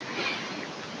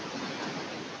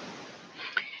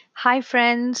Hi,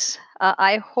 friends.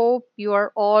 I hope you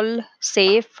are all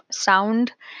safe,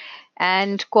 sound,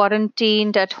 and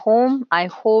quarantined at home. I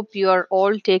hope you are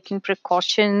all taking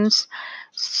precautions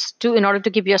in order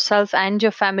to keep yourself and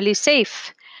your family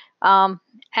safe. Um,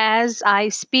 as I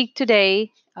speak today,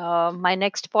 my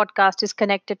next podcast is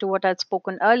connected to what I'd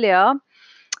spoken earlier.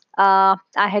 I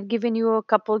had given you a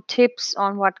couple tips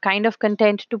on what kind of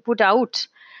content to put out.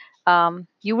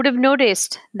 You would have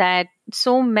noticed that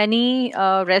so many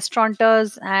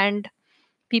restaurateurs and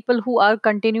people who are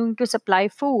continuing to supply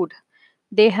food,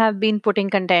 they have been putting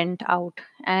content out,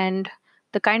 and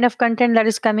the kind of content that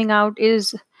is coming out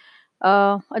is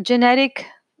a generic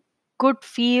good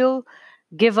feel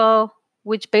giver,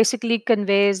 which basically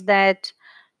conveys that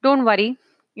don't worry,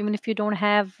 even if you don't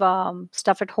have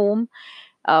stuff at home,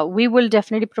 we will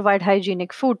definitely provide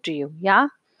hygienic food to you. Yeah.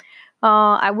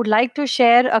 I would like to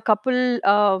share a couple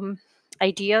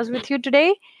ideas with you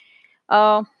today.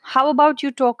 How about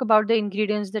you talk about the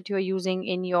ingredients that you're using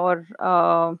in your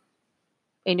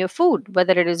food,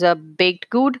 whether it is a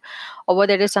baked good or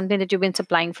whether it is something that you've been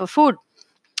supplying for food.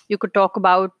 You could talk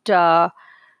about a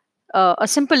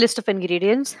simple list of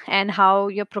ingredients and how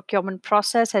your procurement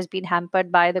process has been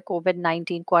hampered by the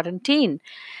COVID-19 quarantine,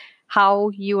 how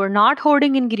you are not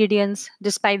hoarding ingredients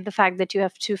despite the fact that you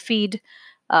have to feed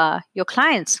your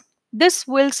clients. This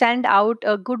will send out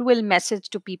a goodwill message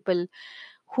to people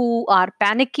who are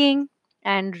panicking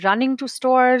and running to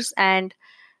stores and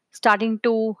starting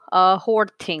to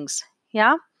hoard things.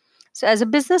 Yeah. So, as a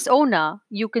business owner,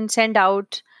 you can send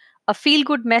out a feel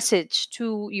good message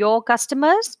to your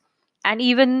customers and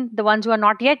even the ones who are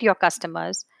not yet your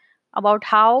customers about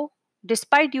how,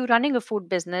 despite you running a food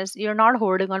business, you're not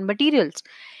hoarding on materials.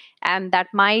 And that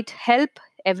might help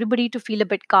everybody to feel a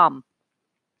bit calm.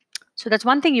 So, that's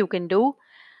one thing you can do.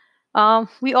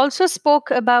 We also spoke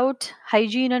about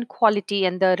hygiene and quality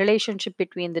and the relationship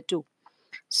between the two.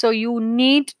 So you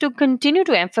need to continue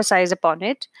to emphasize upon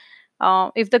it.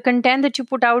 If the content that you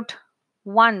put out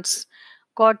once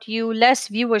got you less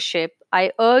viewership,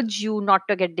 I urge you not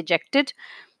to get dejected,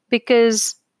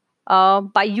 because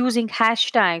by using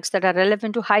hashtags that are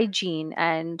relevant to hygiene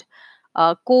and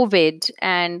COVID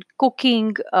and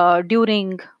cooking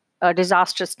during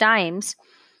disastrous times,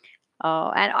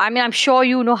 and I mean, I'm sure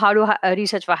you know how to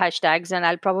research for hashtags, and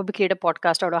I'll probably create a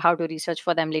podcast out of how to research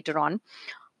for them later on.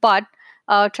 But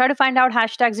try to find out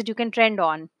hashtags that you can trend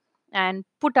on and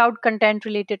put out content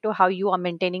related to how you are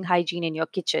maintaining hygiene in your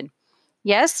kitchen.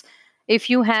 Yes, if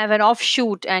you have an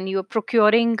offshoot and you're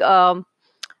procuring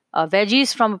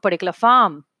veggies from a particular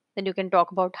farm, then you can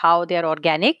talk about how they are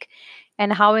organic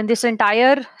and how, in this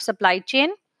entire supply chain,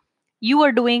 you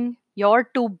are doing your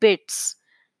two bits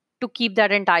to keep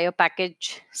that entire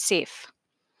package safe.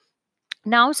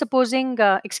 Now,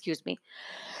 excuse me,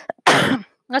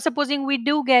 now supposing we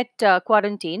do get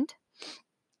quarantined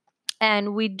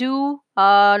and we do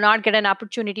not get an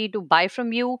opportunity to buy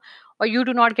from you, or you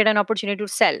do not get an opportunity to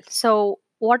sell. So,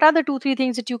 what are the two, three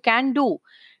things that you can do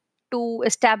to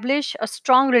establish a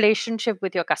strong relationship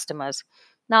with your customers?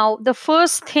 Now, the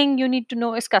first thing you need to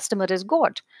know is customer is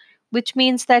God, which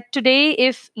means that today,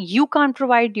 if you can't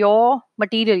provide your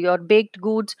material, your baked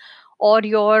goods, or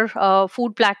your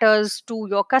food platters to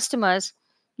your customers,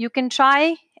 you can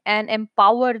try and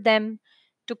empower them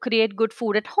to create good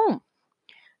food at home.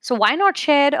 So why not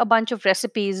share a bunch of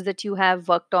recipes that you have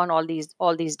worked on all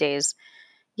these days?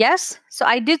 Yes. So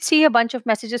I did see a bunch of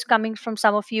messages coming from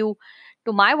some of you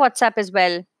to my WhatsApp as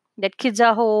well, that kids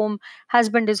are home,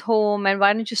 husband is home, and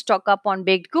why don't you stock up on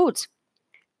baked goods?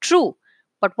 True.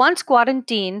 But once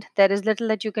quarantined, there is little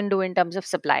that you can do in terms of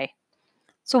supply.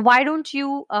 So why don't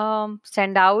you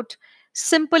send out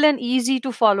simple and easy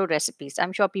to follow recipes?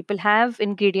 I'm sure people have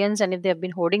ingredients, and if they've been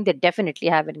hoarding, they definitely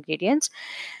have ingredients.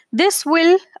 This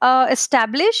will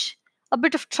establish a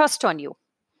bit of trust on you.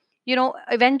 You know,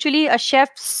 eventually a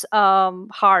chef's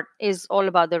heart is all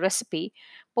about the recipe,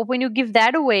 but when you give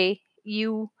that away,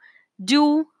 you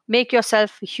do make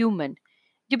yourself human.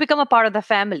 You become a part of the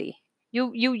family.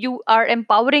 You are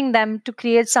empowering them to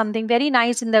create something very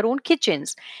nice in their own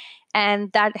kitchens,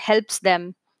 and that helps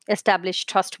them establish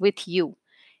trust with you.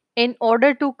 In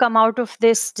order to come out of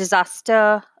this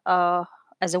disaster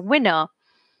as a winner,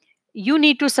 you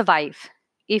need to survive.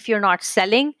 If you're not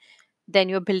selling, then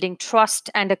you're building trust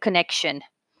and a connection.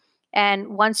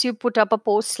 And once you put up a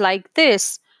post like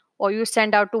this, or you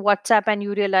send out to WhatsApp and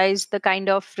you realize the kind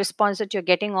of response that you're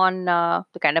getting on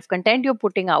the kind of content you're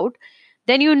putting out,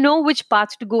 then you know which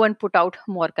path to go and put out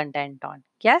more content on.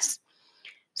 Yes.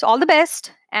 So, all the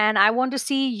best. And I want to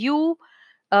see you,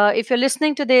 if you're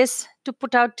listening to this, to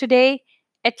put out today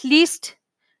at least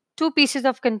two pieces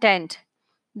of content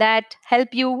that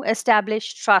help you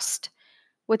establish trust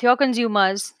with your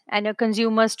consumers and your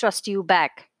consumers trust you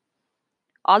back.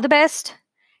 All the best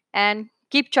and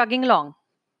keep chugging along.